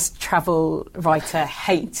biggest travel writer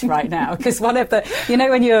hate right now, because one of the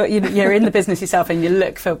when you're in the business yourself and you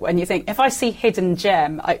look for, and you think, if I see hidden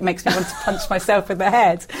gem, it makes me want to punch myself in the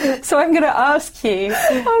head. So I'm going to ask you,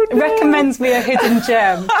 recommend me a hidden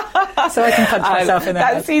gem so I can punch myself in the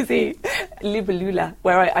head. That's easy. Libelula,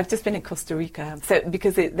 where I've just been in Costa Rica, so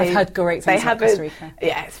because I've heard great things about Costa Rica.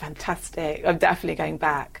 Yeah, it's fantastic. I'm definitely going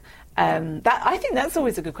back. I think that's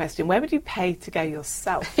always a good question. Where would you pay to go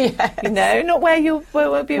yourself? Yes. Not where you're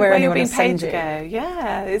being paid to you. go.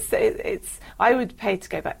 Yeah, it's. I would pay to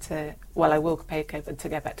go back to. Well, I will pay to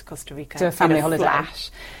go back to Costa Rica. Do a family holiday. Flash.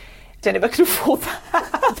 Don't know if I can afford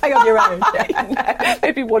that. Pay on your own. Yeah.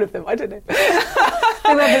 Maybe one of them. I don't know.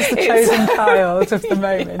 Whoever's the chosen child of the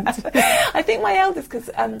moment. I think my eldest, because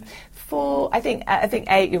I think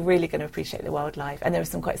you're really going to appreciate the wildlife, and there are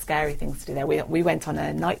some quite scary things to do there. We went on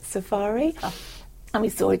a night safari. Oh. And we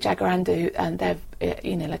saw a jacaranda, and they're,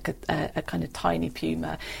 like a kind of tiny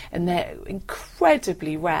puma, and they're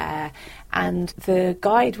incredibly rare. And the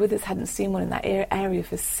guide with us hadn't seen one in that area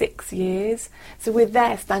for 6 years. So we're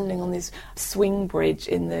there standing on this swing bridge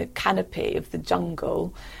in the canopy of the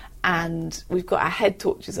jungle, and we've got our head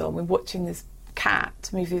torches on. We're watching this cat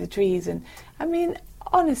move through the trees, and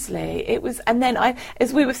honestly, it was. And then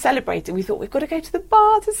as we were celebrating, we thought, we've got to go to the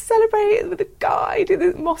bar to celebrate with a guide,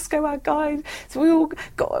 in Moscow, our guide. So we all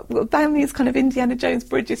got down these kind of Indiana Jones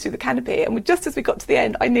bridges through the canopy, and just as we got to the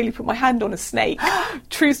end, I nearly put my hand on a snake.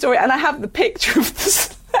 True story. And I have the picture of the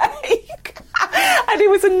snake. And it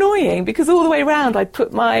was annoying because all the way around I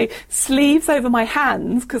put my sleeves over my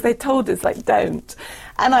hands because they told us, don't.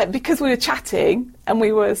 And because we were chatting and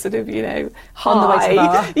we were sort of, high. On the way to the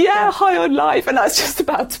bar. Yeah, high on life. And I was just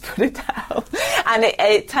about to put it down. And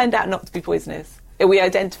it turned out not to be poisonous. We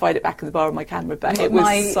identified it back at the bar on my camera, but it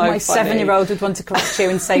was so funny. My 7-year-old would want to collect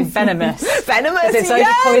you and say venomous. Venomous, because it's only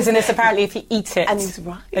poisonous, apparently, if you eat it. And he's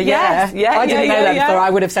right. Yeah. I didn't know that before.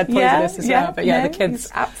 I would have said poisonous as well. But the kids.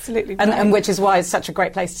 He's absolutely right. And which is why it's such a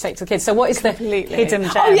great place to take to the kids. So what is the hidden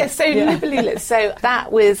gem? Oh, yes, so Libalula. So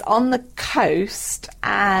that was on the coast,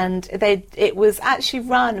 and it was actually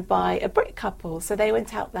run by a Brit couple. So they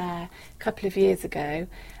went out there a couple of years ago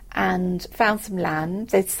and found some land.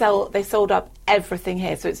 They sold up everything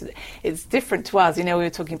here, so it's different to us. We were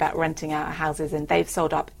talking about renting out houses, and they've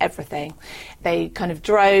sold up everything. They kind of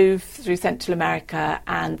drove through Central America,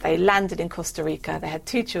 and they landed in Costa Rica. They had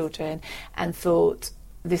 2 children, and thought,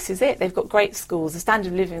 this is it. They've got great schools. The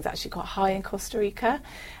standard of living is actually quite high in Costa Rica,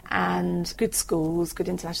 and good schools, good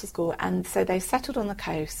international school. And so they settled on the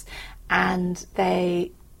coast, and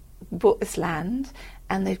they bought this land,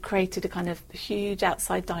 and they've created a kind of huge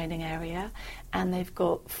outside dining area, and they've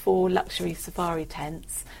got 4 luxury safari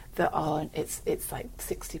tents that are, it's like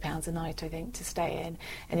 £60 a night, I think, to stay in,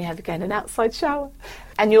 and you have, again, an outside shower.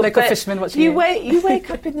 And you're like a fisherman watching you wake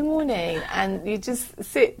up in the morning, and you just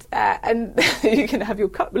sit there, and you can have your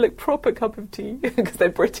proper cup of tea, because they're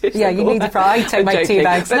British. Yeah, you need to I take my tea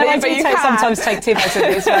bags. I do sometimes take tea bags with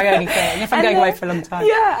me. It's my only thing, if I'm going away for a long time.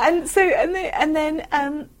 Yeah, and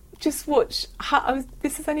then just watch.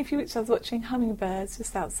 This is only a few weeks. I was watching hummingbirds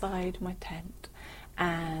just outside my tent,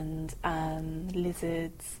 and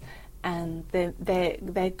lizards, and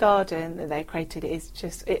their garden that they created is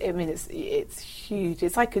just. It's huge.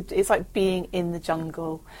 It's like being in the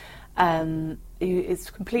jungle.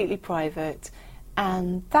 It's completely private,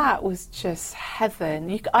 and that was just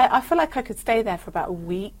heaven. I feel like I could stay there for about a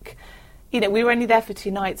week. We were only there for 2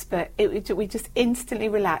 nights, but we just instantly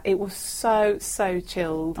relaxed. It was so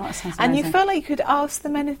chilled. Oh, that sounds and amazing. you felt like you could ask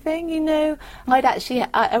them anything, I'd actually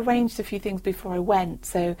arranged a few things before I went.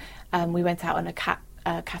 So we went out on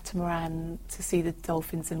a catamaran to see the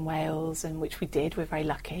dolphins and whales, and which we did. We're very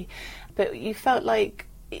lucky. But you felt like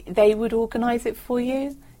they would organise it for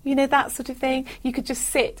you. That sort of thing. You could just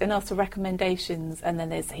sit and ask for recommendations, and then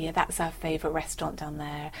they'd say, that's our favourite restaurant down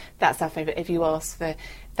there. That's our favourite. If you ask for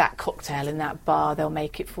that cocktail in that bar, they'll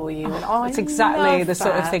make it for you. It's exactly the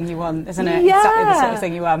sort of thing you want, isn't it? Yeah. Exactly the sort of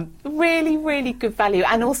thing you want. Really, really good value.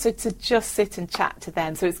 And also to just sit and chat to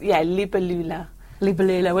them. So it's, Libalula.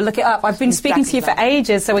 Libalula. We'll look it up. I've been speaking to you for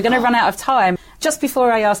ages, so we're going to run out of time. Just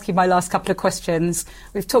before I ask you my last couple of questions,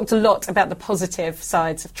 we've talked a lot about the positive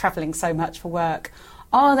sides of travelling so much for work.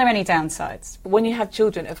 Are there any downsides? When you have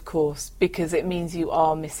children, of course, because it means you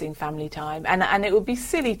are missing family time. And it would be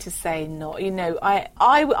silly to say not.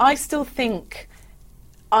 I still think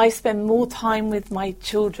I spend more time with my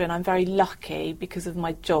children. I'm very lucky because of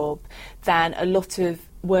my job than a lot of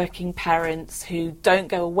working parents who don't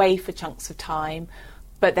go away for chunks of time,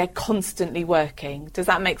 but they're constantly working. Does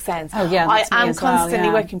that make sense? Oh, yeah, I am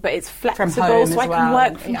constantly working, but it's flexible, so I can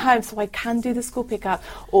work from home, so I can do the school pickup,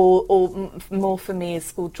 or more for me is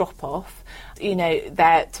school drop-off,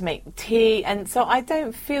 there to make tea. And so I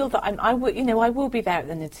don't feel that I will be there at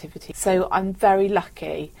the nativity. So I'm very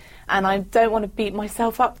lucky. And I don't want to beat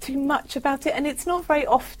myself up too much about it. And it's not very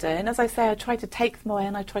often. As I say, I try to take them away,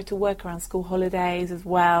 and I try to work around school holidays as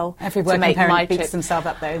well. Every working parent beats themselves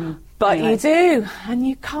up there. But you do, and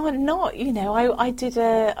you can't not. I did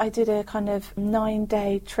a kind of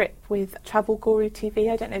 9-day trip with Travel Guru TV.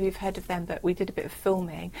 I don't know if you've heard of them, but we did a bit of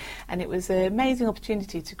filming, and it was an amazing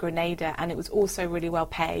opportunity to Grenada, and it was also really well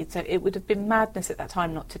paid. So it would have been madness at that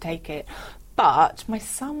time not to take it. But my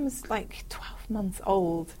son was like 12 months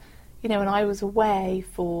old. And I was away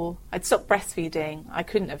I'd stopped breastfeeding. I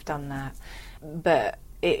couldn't have done that. But,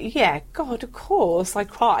 God, of course, I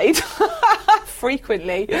cried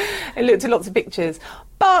frequently. I looked at lots of pictures.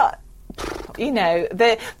 But,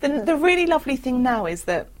 the really lovely thing now is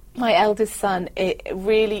that my eldest son, it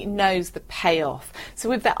really knows the payoff.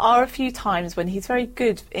 So there are a few times when he's very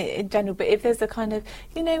good in general, but if there's a kind of,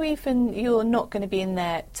 even you're not going to be in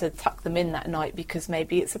there to tuck them in that night because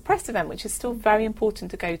maybe it's a press event, which is still very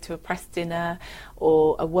important to go to, a press dinner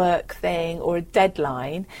or a work thing or a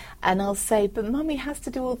deadline. And I'll say, but Mummy has to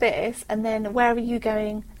do all this, and then where are you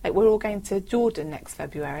going? Like, we're all going to Jordan next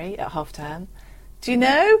February at half term. Do you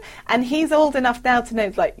know? And he's old enough now to know,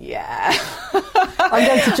 I'm going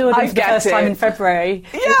to Jordan for the first time in February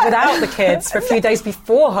without the kids for a few days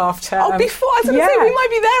before half term. Oh, before? I was going to say, we might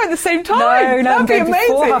be there at the same time. No, I'm going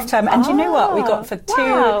before half term. And do you know what? We got for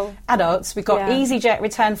 2 adults, we got EasyJet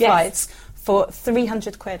return flights for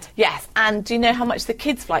 300 quid. Yes, and do you know how much the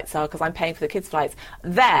kids' flights are? Because I'm paying for the kids' flights.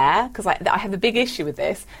 There, because I have a big issue with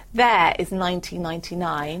this, there is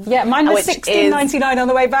 $19.99. Yeah, mine was $16.99 on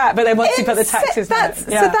the way back, but then once you put the taxes on it. So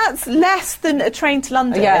that's less than a train to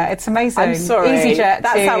London. Yeah, it's amazing. I'm sorry. EasyJet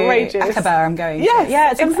that's to outrageous. Aqaba I'm going. Yes, yeah,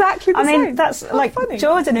 it's exactly the same. That's How like funny.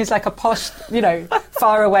 Jordan is like a posh,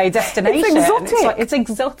 far away destination. It's exotic. It's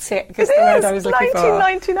exotic. Is the word I was looking for.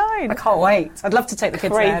 $19.99. I can't wait. I'd love to take the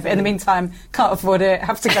kids there, but in the meantime, can't afford it.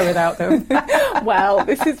 Have to go without them. Well,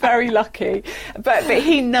 this is very lucky, but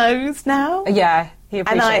he knows now. Yeah, he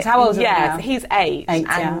appreciates. How old is he now? He's 8,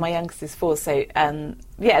 and my youngest is 4. So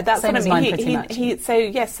that's same what as I mine, mean. pretty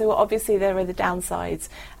much. So obviously there are the downsides,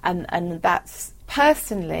 and that's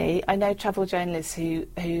personally. I know travel journalists who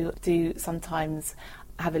do sometimes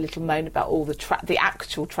have a little moan about all the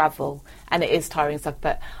actual travel, and it is tiring stuff,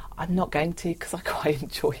 but I'm not going to, because I quite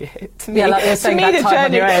enjoy it. To me, like you're saying, the time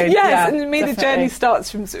on your own. Yes, and to me the journey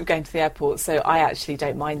starts from sort of going to the airport, so I actually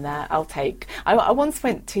don't mind that. I once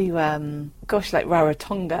went to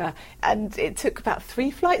Rarotonga, and it took about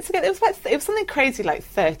 3 flights to get there. It was something crazy like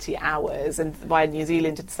 30 hours and via New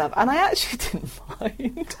Zealand and stuff, and I actually didn't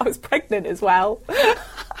mind. I was pregnant as well.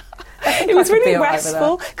 It was really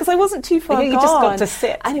restful because I wasn't too far gone. You just got to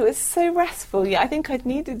sit, and it was so restful. Yeah, I think I'd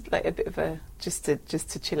needed like a bit of just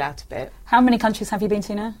to chill out a bit. How many countries have you been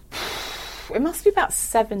to now? It must be about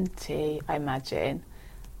 70, I imagine.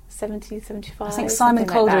 70, 75. I think Simon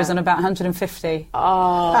Calder is on about 150.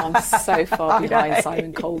 Oh, I'm so far behind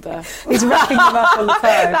Simon Calder. He's racking them up on the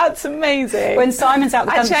phone. That's amazing. When Simon's out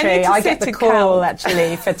the country, I get the call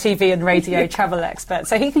actually for TV and radio yeah. travel expert.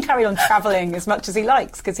 So he can carry on travelling as much as he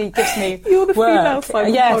likes because he gives me You're the work. female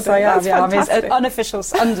Simon Yes, Calder. I am. That's Yeah, fantastic. I'm his unofficial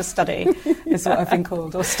understudy is what I've been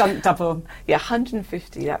called, or stunt double. Yeah,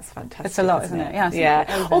 150. That's fantastic. It's a lot, isn't it? Yeah.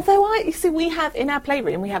 Yeah. Although you see, we have in our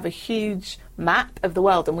playroom we have a huge map of the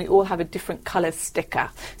world, and we all have a different colour sticker.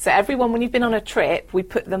 So everyone, when you've been on a trip, we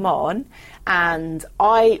put them on, and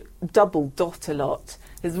I double dot a lot.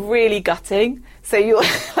 It's really gutting. So you're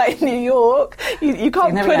like New York, you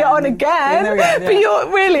can't put it on again. But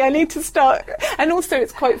I need to start. And also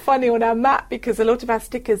it's quite funny on our map because a lot of our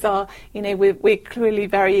stickers are, we're clearly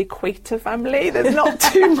very equator family. There's not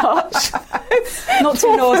too much. Not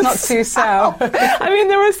too north, not too south. I mean,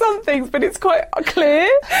 there are some things, but it's quite clear.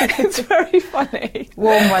 It's very funny.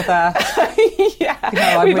 Warm weather.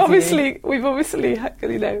 Yeah. We've obviously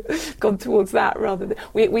gone towards that rather than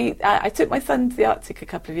I took my son to the Arctic a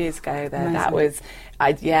couple of years ago there. Amazing. That was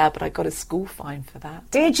but I got a school fine for that.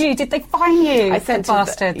 Did you? Did they fine you? I sent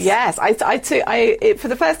bastards. Yes, for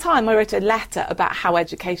the first time I wrote a letter about how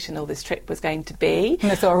educational this trip was going to be.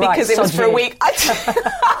 And I thought, right, because it was for a week.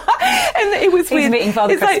 And it was with meeting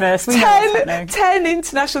Father Christmas. Like 10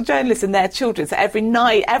 international journalists and their children. So every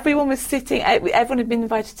night, everyone was sitting. Everyone had been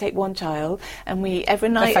invited to take one child, and every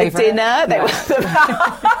night at dinner they were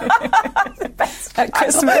the best at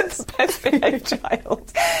Christmas, the best behaved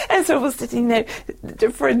child. And so I was sitting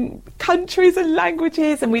different countries and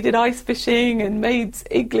languages, and we did ice fishing and made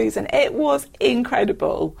igloos, and it was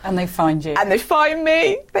incredible. And they fined you. And they fined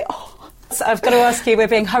me. So I've got to ask you, we're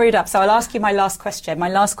being hurried up, so I'll ask you my last question. My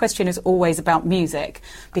last question is always about music,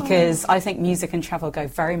 because I think music and travel go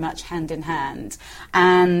very much hand in hand.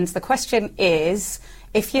 And the question is,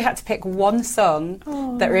 if you had to pick one song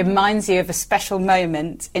that reminds you of a special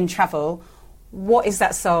moment in travel, what is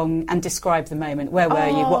that song, and describe the moment? Where were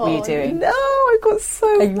you? What were you doing? No, I got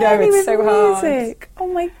so many with so music. Hard.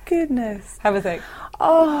 Oh my goodness. Have a think.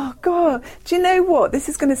 Oh God! Do you know what? This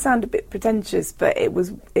is going to sound a bit pretentious, but it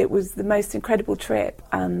was the most incredible trip.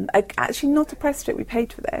 Actually, not a press trip. We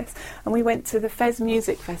paid for this, and we went to the Fez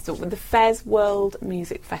Music Festival, the Fez World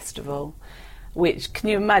Music Festival. Which, can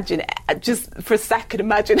you imagine? Just for a second,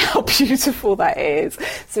 imagine how beautiful that is.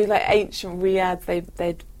 So, like ancient riads,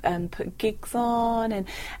 they'd put gigs on,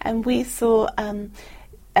 and we saw.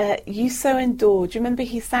 You So Endure. Do you remember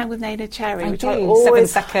he sang with Nana Cherry? I do. 7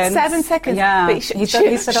 seconds. 7 seconds. Yeah. But he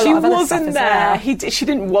said a lot of other stuff as well. She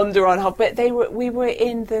didn't wander on her. But we were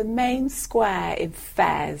in the main square in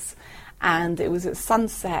Fez, and it was at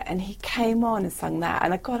sunset, and he came on and sang that.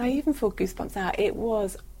 And I even feel goosebumps now. It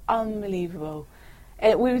was unbelievable.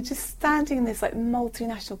 We were just standing in this like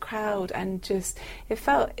multinational crowd, and just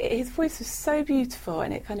his voice was so beautiful,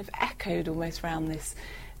 and it kind of echoed almost around this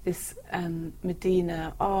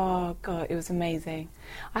Medina. Oh God, it was amazing.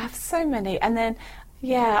 I have so many. And then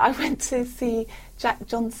I went to see Jack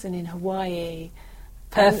Johnson in Hawaii.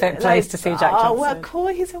 Perfect place to see Jack Johnson. Oh well, cool.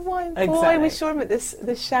 He's a Hawaiian boy. Exactly. We saw him at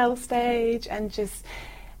the Shell stage, and just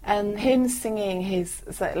And him singing his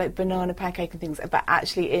like Banana Pancake and things, but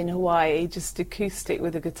actually in Hawaii, just acoustic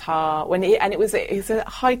with a guitar. It was the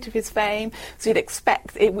height of his fame, so you'd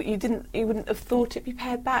expect you wouldn't have thought it'd be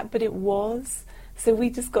pared back, but it was. So we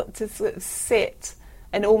just got to sort of sit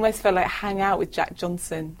and almost felt like hang out with Jack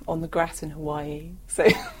Johnson on the grass in Hawaii. So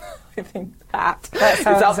I think that is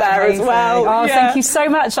up there amazing. As well. Oh, yeah. Thank you so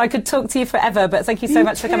much. I could talk to you forever, but thank you so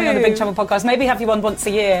much for coming on the Big Travel Podcast. Maybe have you on once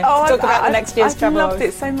a year to talk about the next year's travel. I loved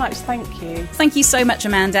it so much. Thank you. Thank you so much,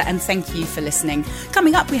 Amanda, and thank you for listening.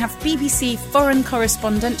 Coming up, we have BBC foreign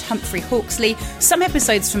correspondent Humphrey Hawksley, some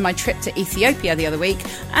episodes from my trip to Ethiopia the other week,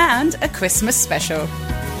 and a Christmas special.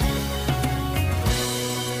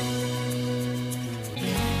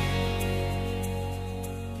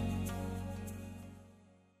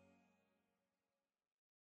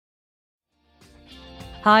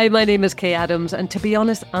 Hi, my name is Kay Adams, and to be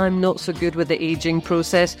honest, I'm not so good with the ageing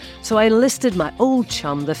process, so I enlisted my old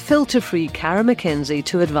chum, the filter-free Cara McKenzie,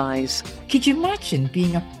 to advise. Could you imagine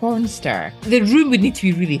being a porn star? The room would need to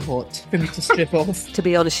be really hot for me to strip off. To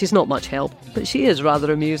be honest, she's not much help, but she is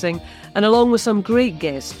rather amusing. And along with some great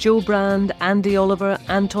guests, Joe Brand, Andy Oliver,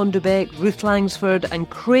 Anton Dubeck, Ruth Langsford and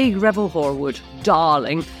Craig Revel-Horwood,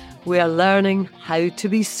 darling, we are learning how to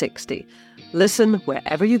be 60. Listen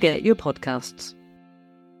wherever you get your podcasts.